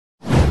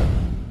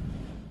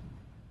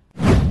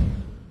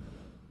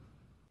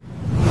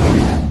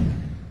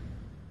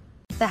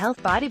The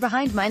health body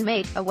behind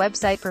MindMate, a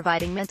website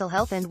providing mental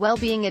health and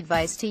well-being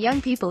advice to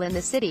young people in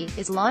the city,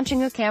 is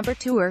launching a camper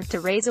tour to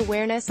raise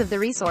awareness of the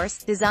resource,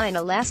 design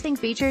a lasting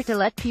feature to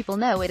let people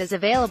know it is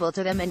available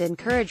to them, and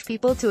encourage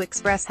people to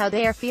express how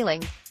they are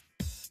feeling.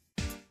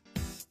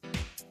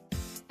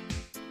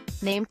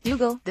 Named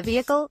Dougal, the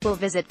vehicle will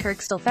visit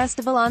Kirkstall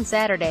Festival on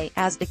Saturday,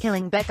 as the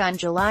Killing Beck on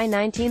July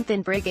 19th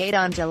and Brigade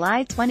on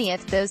July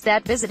 20th. Those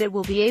that visit it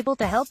will be able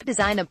to help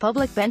design a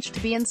public bench to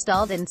be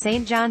installed in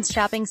St. John's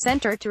Shopping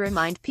Centre to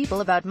remind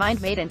people about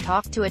MindMate and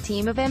talk to a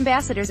team of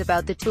ambassadors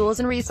about the tools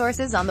and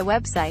resources on the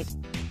website.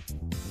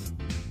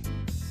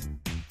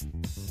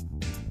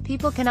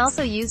 People can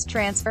also use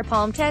transfer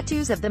palm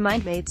tattoos of the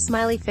MindMate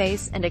smiley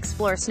face, and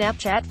explore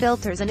Snapchat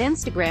filters and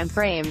Instagram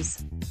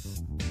frames.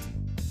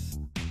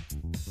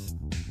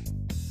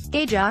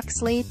 Gage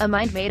Oxley, a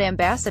MindMate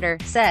ambassador,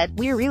 said,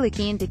 "We're really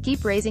keen to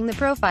keep raising the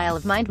profile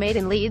of MindMate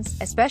in Leeds,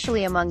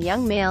 especially among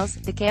young males.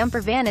 The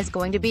Campervan is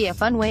going to be a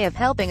fun way of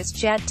helping us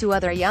chat to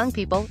other young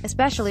people,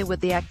 especially with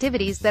the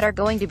activities that are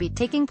going to be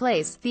taking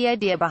place." The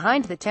idea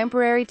behind the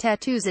temporary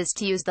tattoos is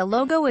to use the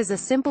logo as a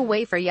simple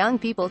way for young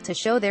people to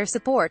show their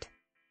support.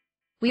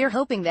 "We are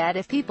hoping that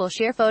if people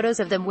share photos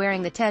of them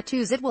wearing the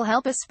tattoos, it will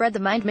help us spread the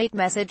MindMate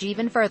message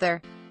even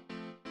further.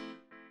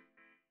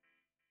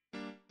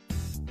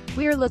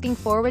 We are looking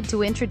forward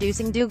to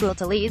introducing Dougal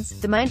to Leeds."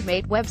 The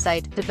MindMate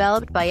website,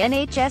 developed by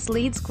NHS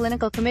Leeds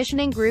Clinical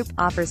Commissioning Group,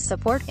 offers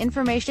support,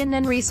 information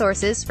and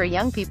resources for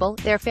young people,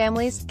 their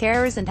families,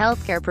 carers and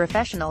healthcare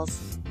professionals.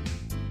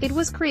 It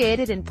was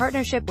created in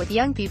partnership with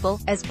young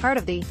people, as part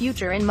of the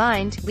Future in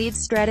Mind,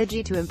 Leeds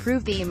strategy to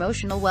improve the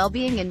emotional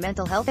well-being and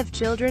mental health of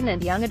children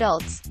and young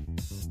adults.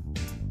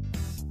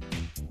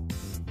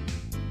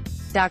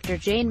 Dr.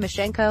 Jane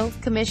Mashenko,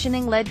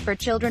 commissioning lead for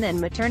children and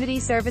maternity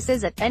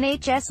services at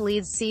NHS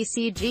Leeds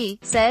CCG,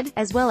 said,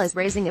 "As well as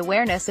raising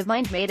awareness of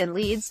MindMate in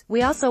Leeds,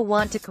 we also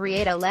want to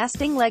create a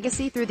lasting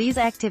legacy through these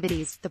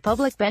activities. The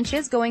public bench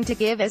is going to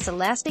give us a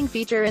lasting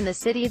feature in the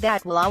city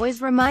that will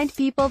always remind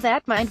people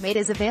that MindMate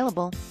is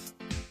available.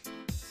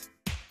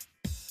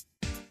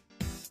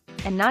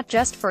 And not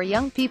just for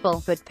young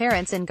people, but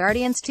parents and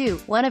guardians too.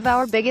 One of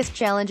our biggest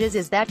challenges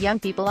is that young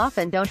people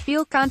often don't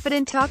feel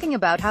confident talking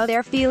about how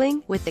they're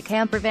feeling. With the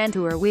Campervan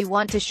tour, we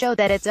want to show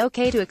that it's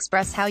okay to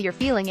express how you're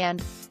feeling,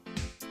 and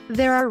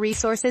there are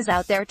resources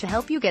out there to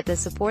help you get the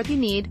support you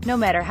need, no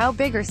matter how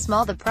big or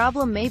small the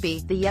problem may be."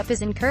 The YEP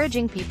is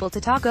encouraging people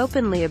to talk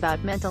openly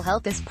about mental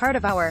health as part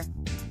of our